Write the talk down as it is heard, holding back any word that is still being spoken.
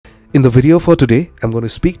In the video for today, I'm going to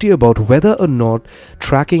speak to you about whether or not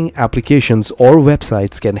tracking applications or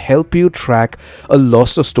websites can help you track a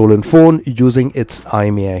lost or stolen phone using its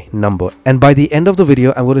IMEI number. And by the end of the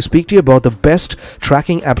video, I'm going to speak to you about the best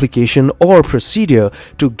tracking application or procedure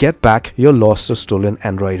to get back your lost or stolen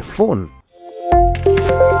Android phone.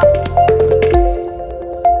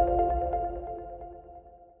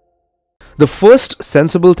 The first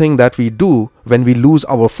sensible thing that we do when we lose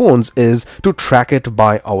our phones is to track it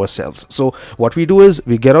by ourselves. So what we do is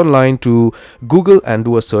we get online to Google and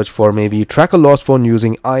do a search for maybe track a lost phone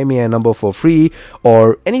using IMEI number for free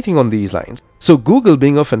or anything on these lines. So Google,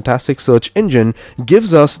 being a fantastic search engine,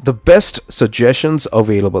 gives us the best suggestions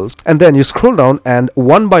available. And then you scroll down and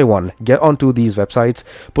one by one get onto these websites,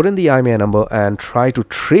 put in the IMEI number and try to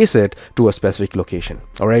trace it to a specific location.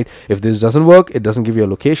 All right. If this doesn't work, it doesn't give you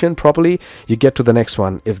a location properly, you get to the next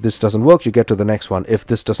one. If this doesn't work, you get to the next one. If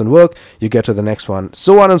this doesn't work, you get to the next one,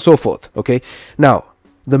 so on and so forth. Okay. Now,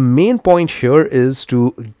 the main point here is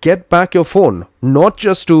to get back your phone, not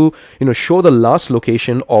just to show the last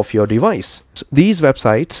location of your device. So these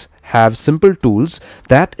websites have simple tools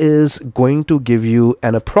that is going to give you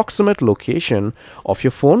an approximate location of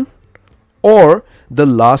your phone or the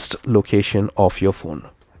last location of your phone.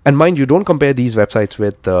 And mind you, don't compare these websites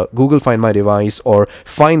with Google Find My Device or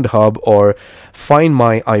Find Hub or Find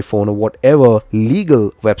My iPhone or whatever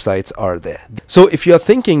legal websites are there. So if you're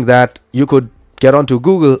thinking that you could get onto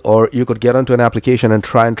Google or you could get onto an application and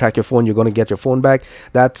try and track your phone, you're going to get your phone back,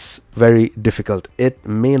 that's very difficult. It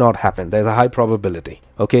may not happen. There's a high probability.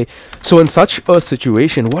 Okay. So in such a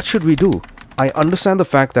situation, what should we do? I understand the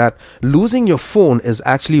fact that losing your phone is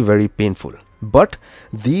actually very painful. But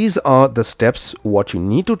these are the steps what you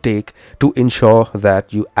need to take to ensure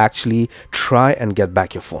that you actually try and get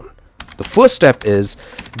back your phone. The first step is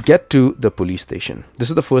get to the police station. This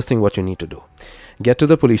is the first thing what you need to do. Get to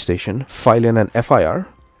the police station, file in an FIR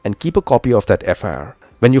and keep a copy of that FIR.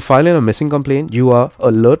 When you file in a missing complaint, you are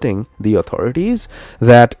alerting the authorities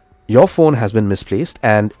that your phone has been misplaced,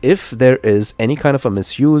 and if there is any kind of a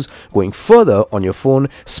misuse going further on your phone,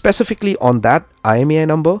 specifically on that IMEI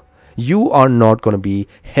number, you are not going to be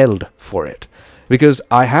held for it. Because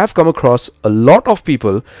I have come across a lot of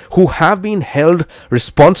people who have been held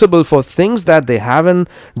responsible for things that they haven't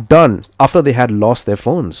done after they had lost their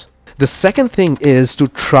phones. The second thing is to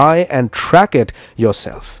try and track it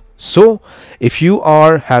yourself. So if you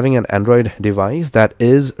are having an Android device that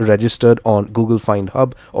is registered on Google Find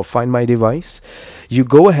Hub or Find My Device, you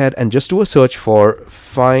go ahead and just do a search for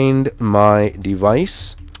Find My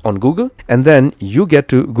Device on Google, and then you get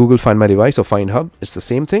to Google Find My Device or Find Hub. It's the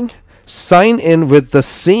same thing. Sign in with the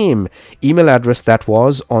same email address that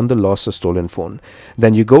was on the lost or stolen phone.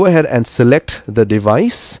 Then you go ahead and select the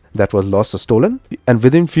device that was lost or stolen, and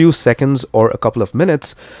within few seconds or a couple of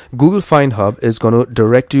minutes, Google Find Hub is going to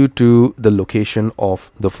direct you to the location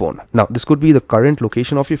of the phone. Now, this could be the current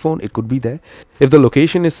location of your phone. It could be there. If the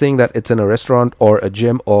location is saying that it's in a restaurant or a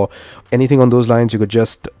gym or anything on those lines, you could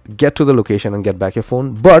just get to the location and get back your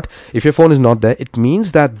phone. But if your phone is not there, it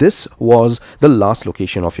means that this was the last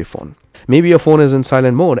location of your phone. Maybe your phone is in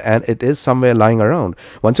silent mode and it is somewhere lying around.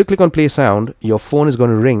 Once you click on play sound, your phone is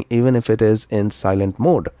going to ring even if it is in silent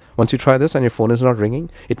mode. Once you try this and your phone is not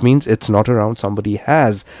ringing, it means it's not around. Somebody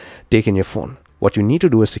has taken your phone. What you need to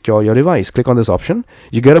do is secure your device. Click on this option.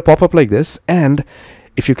 You get a pop-up like this, and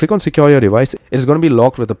if you click on secure your device, it's going to be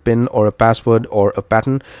locked with a PIN or a password or a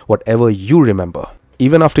pattern, whatever you remember.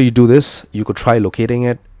 Even after you do this, you could try locating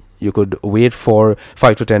it. You could wait for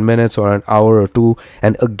 5 to 10 minutes or an hour or two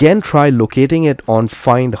and again try locating it on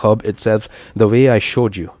Find Hub itself the way I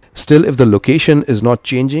showed you. Still, if the location is not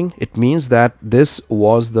changing, it means that this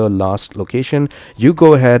was the last location. You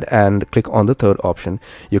go ahead and click on the third option.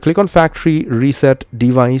 You click on factory reset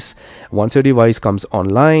device. Once your device comes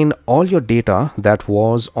online, all your data that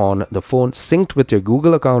was on the phone synced with your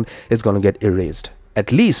Google account is going to get erased.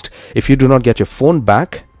 At least if you do not get your phone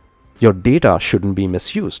back, your data shouldn't be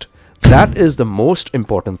misused. That is the most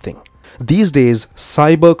important thing. These days,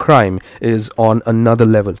 cyber crime is on another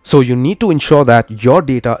level. So you need to ensure that your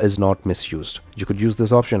data is not misused. You could use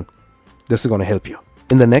this option. This is going to help you.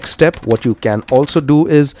 In the next step, what you can also do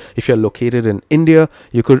is, if you're located in India,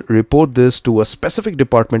 you could report this to a specific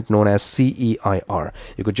department known as CEIR.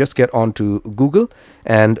 You could just get onto Google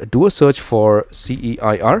and do a search for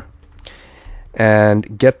CEIR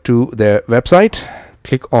and get to their website.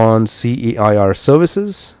 Click on CEIR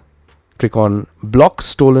services. Click on block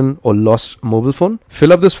stolen or lost mobile phone.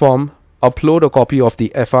 Fill up this form, upload a copy of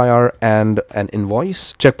the FIR and an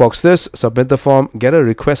invoice. Checkbox this, submit the form, get a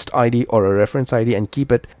request ID or a reference ID and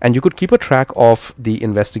keep it. And you could keep a track of the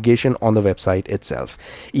investigation on the website itself.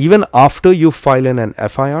 Even after you file in an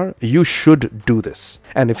FIR, you should do this.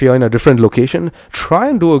 And if you're in a different location, try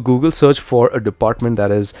and do a Google search for a department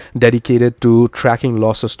that is dedicated to tracking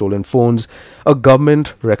lost or stolen phones, a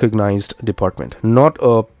government recognized department, not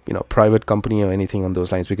a private company or anything on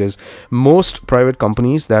those lines, because most private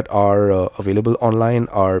companies that are available online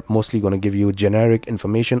are mostly going to give you generic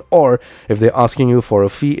information, or if they're asking you for a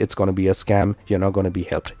fee, it's going to be a scam. You're not going to be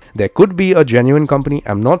helped. There could be a genuine company.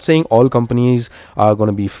 I'm not saying all companies are going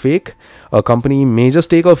to be fake. A company may just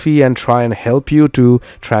take a fee and try and help you to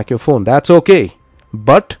track your phone. That's okay.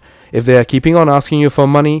 But if they are keeping on asking you for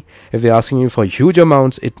money, if they're asking you for huge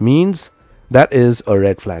amounts, it means that is a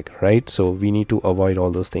red flag, right? So we need to avoid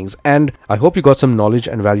all those things. And I hope you got some knowledge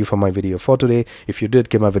and value from my video for today. If you did,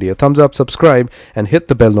 give my video a thumbs up, subscribe, and hit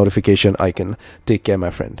the bell notification icon. Take care, my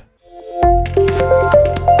friend.